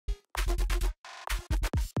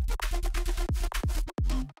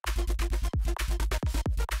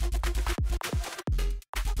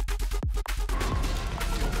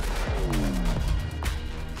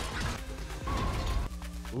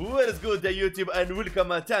What is good YouTube and welcome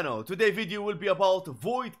Tano. Today's video will be about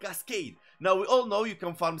Void Cascade. Now we all know you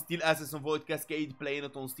can farm steel assets on Void Cascade playing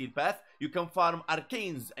it on Steel Path. You can farm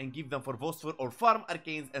arcanes and give them for phosphor, or farm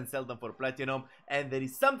arcanes and sell them for platinum. And there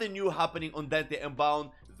is something new happening on Dante Unbound.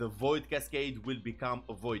 The Void Cascade will become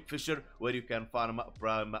a Void Fissure where you can farm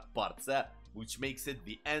prime parts, which makes it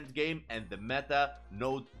the end game and the meta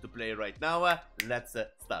node to play right now. Let's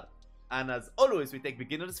start. And as always, we take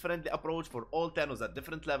beginners friendly approach for all Thanos at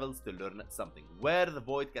different levels to learn something. Where the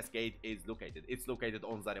Void Cascade is located. It's located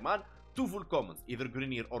on Zariman. Two full commons, either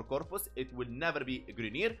Grenier or Corpus. It will never be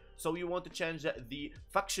Grenier. So you want to change the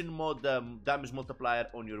faction mode damage multiplier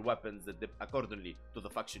on your weapons accordingly to the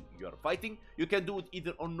faction you are fighting. You can do it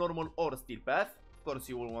either on normal or Steel Path. Of course,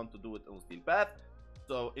 you will want to do it on Steel Path.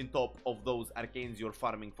 So in top of those arcanes you're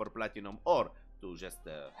farming for platinum or to just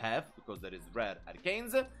have, because there is rare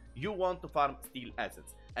arcanes, you want to farm steel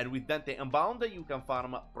assets. And with Dante Unbound you can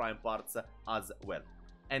farm prime parts as well.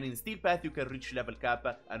 And in Steel Path you can reach level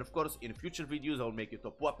cap, and of course in future videos I'll make you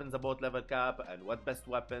top weapons about level cap and what best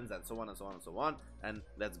weapons and so on and so on and so on. And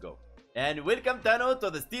let's go. And welcome Tano to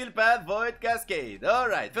the Steel Path Void Cascade.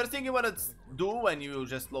 Alright, first thing you want to do when you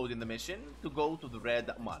just load in the mission, to go to the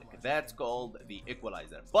red mark. That's called the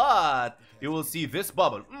equalizer. But you will see this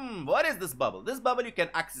bubble. What is this bubble? This bubble you can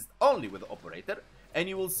access only with the operator. And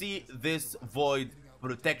you will see this void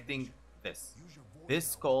protecting this. This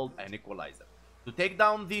is called an equalizer. To take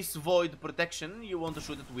down this void protection, you want to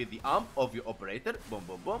shoot it with the amp of your operator. Boom,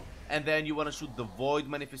 boom, boom. And then you want to shoot the void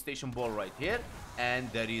manifestation ball right here.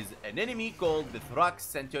 And there is an enemy called the Thrax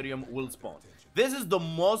Centurion will spawn. This is the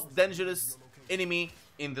most dangerous enemy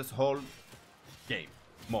in this whole game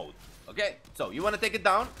mode. Okay, so you want to take it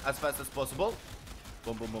down as fast as possible.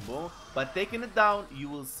 Boom, boom, boom, boom. But taking it down, you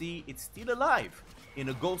will see it's still alive in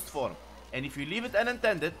a ghost form. And if you leave it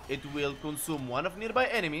unattended, it will consume one of nearby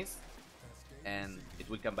enemies. And it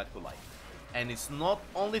will come back to life. And it's not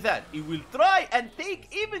only that, it will try and take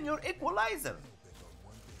even your equalizer.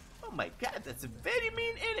 Oh my god, that's a very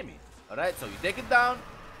mean enemy. Alright, so you take it down,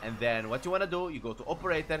 and then what you want to do, you go to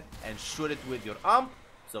operator and shoot it with your amp,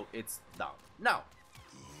 so it's down. Now,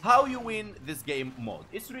 how you win this game mode?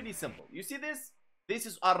 It's really simple. You see this? This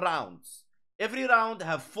is our rounds. Every round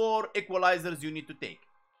have 4 equalizers you need to take.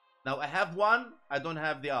 Now I have one, I don't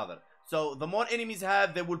have the other. So the more enemies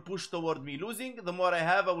have, they will push toward me losing. The more I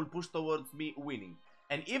have, I will push towards me winning.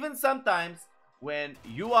 And even sometimes when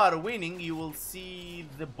you are winning, you will see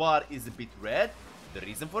the bar is a bit red. The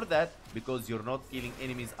reason for that, because you're not killing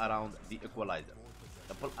enemies around the equalizer.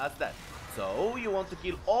 Simple as that. So you want to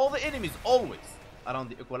kill all the enemies always around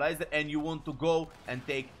the equalizer, and you want to go and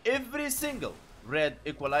take every single red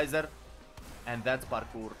equalizer. And that's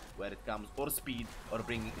parkour where it comes, or speed, or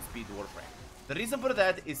bringing speed Warframe. The reason for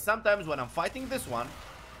that is sometimes when I'm fighting this one,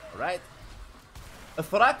 right, a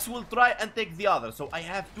Thrax will try and take the other. So I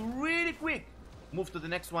have to really quick move to the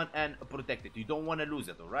next one and protect it. You don't want to lose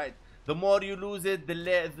it, alright? The more you lose it,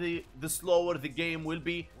 the slower the game will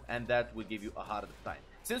be, and that will give you a hard time.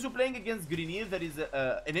 Since we're playing against Grenier, there is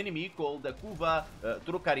an enemy called Kuva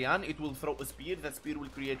Trukarian. It will throw a spear. That spear will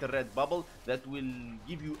create a red bubble that will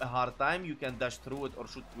give you a hard time. You can dash through it or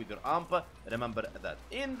shoot with your amp. Remember that.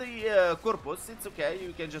 In the Corpus, it's okay.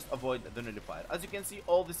 You can just avoid the nullifier. As you can see,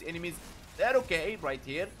 all these enemies, they're okay right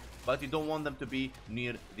here. But you don't want them to be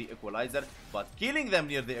near the equalizer. But killing them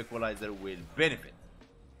near the equalizer will benefit.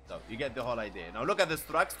 So you get the whole idea. Now look at this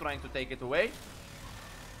Thrax trying to take it away.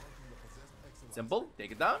 Simple,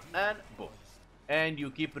 take it down, and boom. And you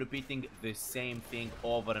keep repeating the same thing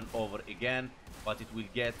over and over again, but it will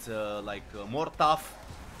get more tough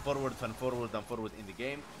forward and forward and forward in the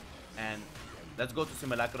game. And let's go to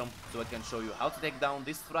Simulacrum so I can show you how to take down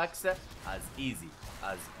this Thrax as easy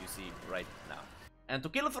as you see right now. And to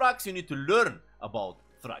kill a Thrax, you need to learn about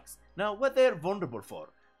Thrax. Now, what they're vulnerable for.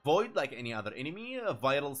 Void, like any other enemy,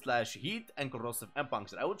 viral / heat, and corrosive and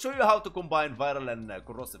puncture. I will show you how to combine viral and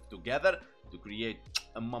corrosive together to create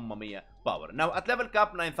a mamma mia power. Now at level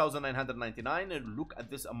cap 9999, look at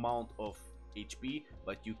this amount of HP,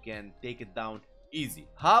 but you can take it down easy.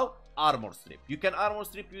 How? Armor strip. You can armor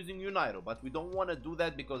strip using Uniro, but we don't want to do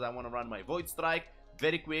that because I want to run my void strike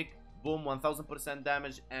very quick. Boom, 1000%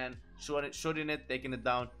 damage, and shooting it, taking it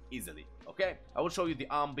down easily. Okay, I will show you the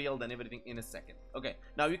arm build and everything in a second. Okay,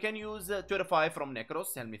 now you can use Purify from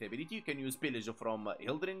Necros, Helmet ability. You can use Pillage from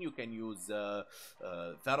Hildrin. You can use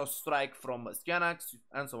Theros Strike from Skianax,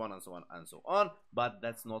 and so on and so on and so on. But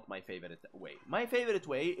that's not my favorite way. My favorite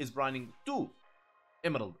way is running 2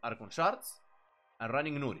 Emerald Archon Shards and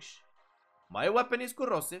running Nourish. My weapon is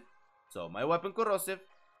Corrosive, so my weapon Corrosive,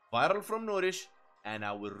 Viral from Nourish, and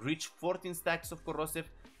I will reach 14 stacks of corrosive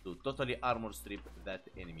to totally armor strip that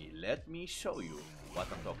enemy. Let me show you what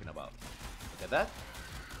I'm talking about. Look at that.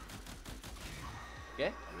 Okay,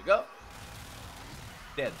 here we go.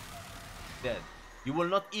 Dead. Dead. You will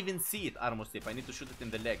not even see it armor strip. I need to shoot it in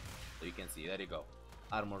the leg so you can see. There you go.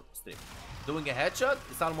 Armor strip. Doing a headshot,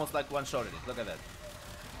 it's almost like one-shot it. Look at that.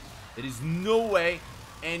 There is no way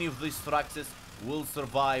any of these Thraxes will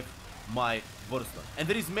survive my burst stun. And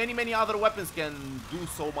there is many other weapons can do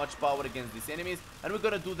so much power against these enemies, and we're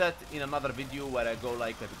gonna do that in another video where I go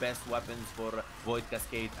like the best weapons for Void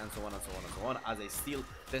Cascade and so on and so on and so on, as I still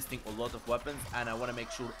testing a lot of weapons and I want to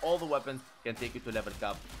make sure all the weapons can take you to level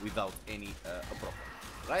cap without any problem.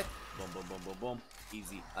 Right? Boom, boom, boom, boom, boom.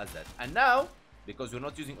 Easy as that. And now, because we're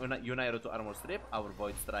not using Unairo to armor strip, our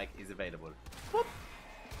Void Strike is available. Boop,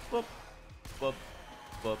 boop, boop,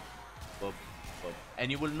 boop, boop. And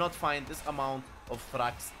you will not find this amount of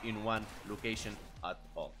Thrax in one location at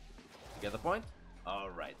all. You get the point?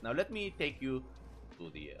 Alright, now let me take you to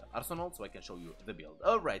the arsenal so I can show you the build.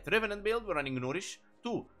 Alright, Revenant build, we're running Nourish,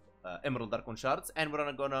 2 Emerald Archon Shards, and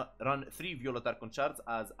we're gonna run 3 Violet Archon Shards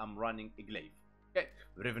as I'm running a Glaive. Okay,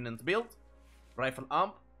 Revenant build, Rifle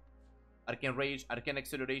Amp, Arcane Rage, Arcane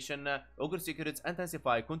Acceleration, Ogre Secrets,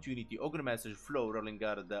 Intensify, Continuity, Ogre Message, Flow, Rolling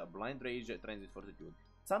Guard, Blind Rage, Transit Fortitude.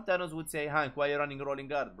 Some Thanos would say, Hank, why are you running Rolling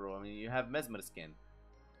Guard, bro? I mean, you have Mesmer Skin.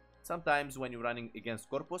 Sometimes when you're running against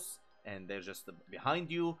Corpus, and they're just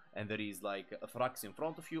behind you, and there is like a Thrax in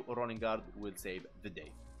front of you, or Rolling Guard will save the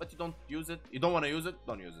day. But you don't use it, you don't want to use it,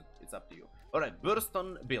 don't use it. It's up to you. Alright, Burst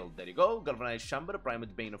on build, there you go. Galvanized Chamber,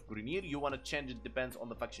 Primed Bane of Grineer. You want to change it, depends on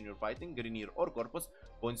the faction you're fighting, Grineer or Corpus.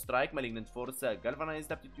 Point Strike, Malignant Force,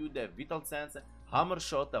 Galvanized Aptitude, Vital Sense, Hammer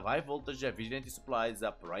Shot, High Voltage, Vigilante Supplies,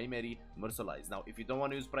 Primary Mercilize. Now, if you don't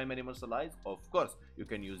want to use Primary Mercilize, of course, you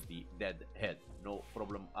can use the Dead Head. No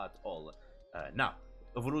problem at all. Now,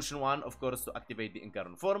 Evolution 1, of course, to activate the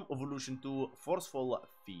Incarnate Form. Evolution 2, Forceful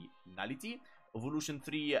Finality. Evolution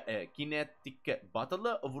 3, Kinetic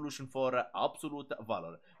Battle. Evolution 4, Absolute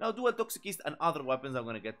Valor. Now, Dual Toxicist and other weapons, I'm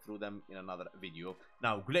going to get through them in another video.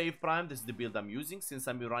 Now, Glaive Prime, this is the build I'm using. Since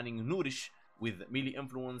I'm running Nourish with Melee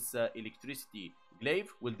Influence Electricity,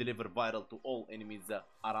 Glaive will deliver Viral to all enemies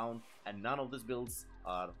around. And none of these builds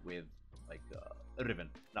are with, like, Riven.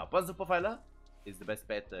 Now, Panzer Profiler is the best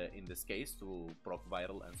bet in this case to proc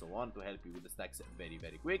Viral and so on to help you with the stacks very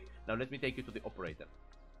quick. Now let me take you to the Operator.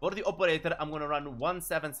 For the Operator, I'm gonna run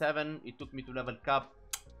 177. It took me to level cap,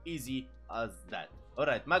 easy as that.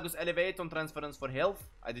 Alright, Magus Elevate on Transference for health.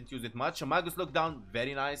 I didn't use it much. Magus Lockdown,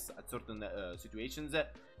 very nice at certain situations.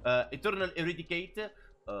 Eternal Eradicate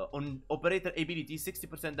on Operator ability,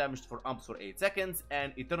 60% damage for amps for 8 seconds,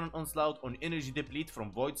 and Eternal Onslaught on Energy Deplete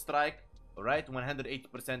from Void Strike. Alright,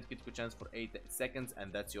 180% critical chance for 8 seconds,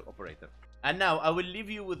 and that's your Operator. And now, I will leave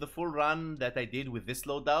you with the full run that I did with this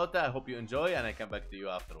loadout. I hope you enjoy, and I come back to you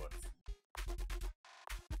afterwards.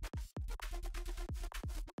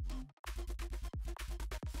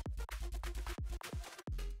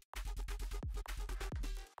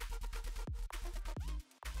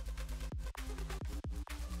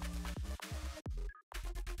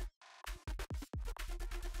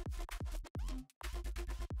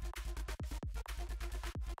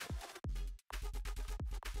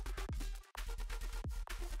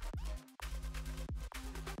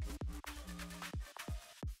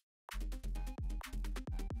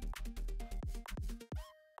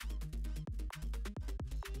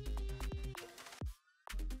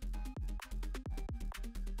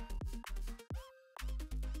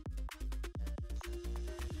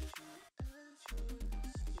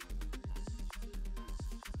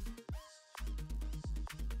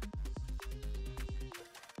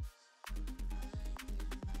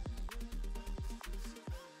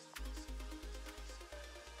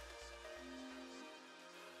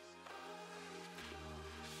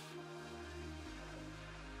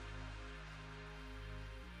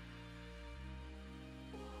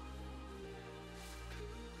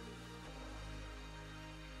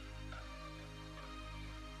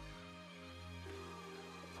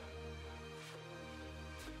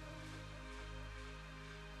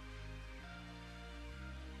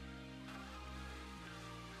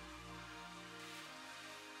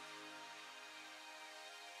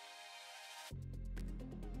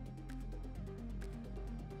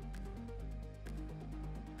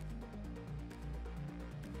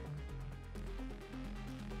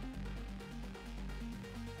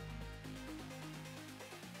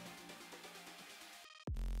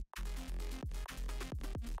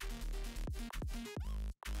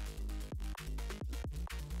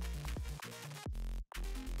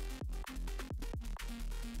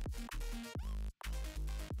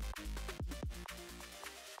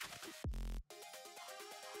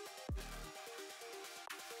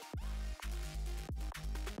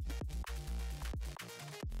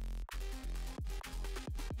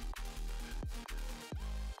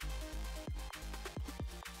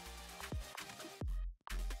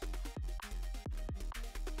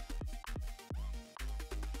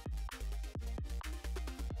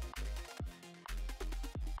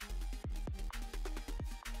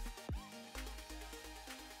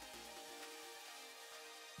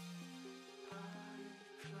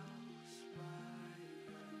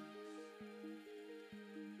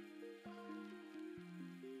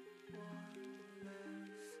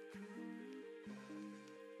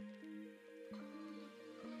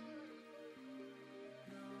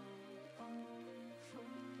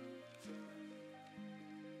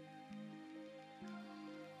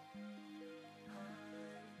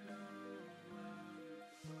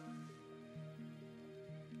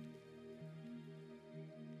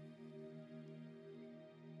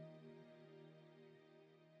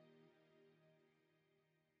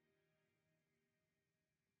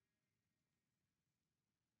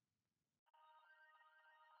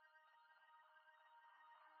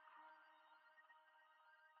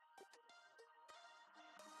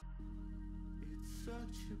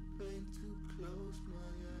 such a pain to close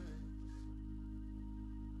my eyes.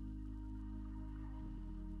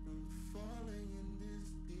 I'm falling in this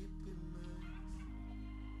deep immerse.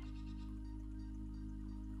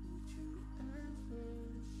 Would you ever show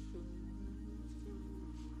me?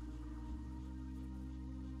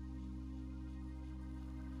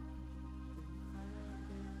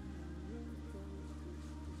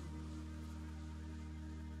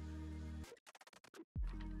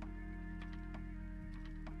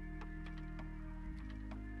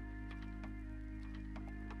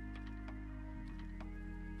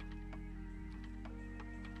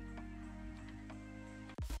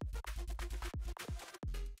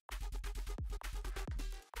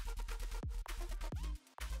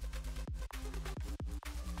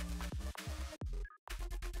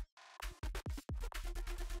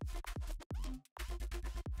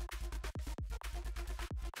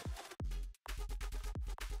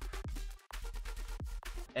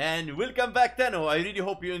 And welcome back, Tano. I really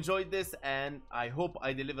hope you enjoyed this, and I hope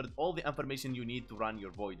I delivered all the information you need to run your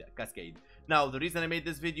Void Cascade. Now, the reason I made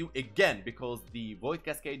this video, again, because the Void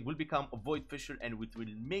Cascade will become a Void Fissure, and it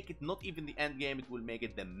will make it not even the end game, it will make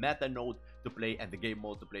it the meta node to play and the game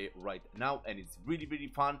mode to play right now. And it's really, really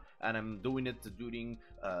fun, and I'm doing it during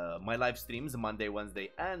my live streams Monday,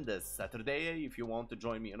 Wednesday, and Saturday. If you want to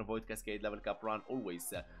join me on a Void Cascade level cap run,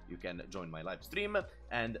 always you can join my live stream.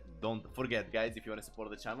 And don't forget, guys, if you want to support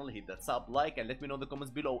the channel, hit that sub, like, and let me know in the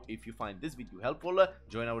comments below if you find this video helpful.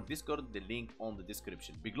 Join our Discord, the link on the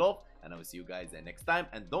description. Big love, and I will see you guys next time.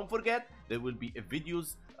 And don't forget, there will be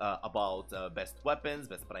videos about best weapons,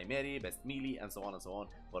 best primary, best melee, and so on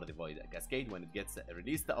for the Void Cascade when it gets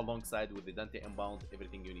released, alongside with the Dante unbound,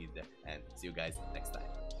 everything you need. And see you guys next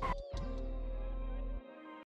time.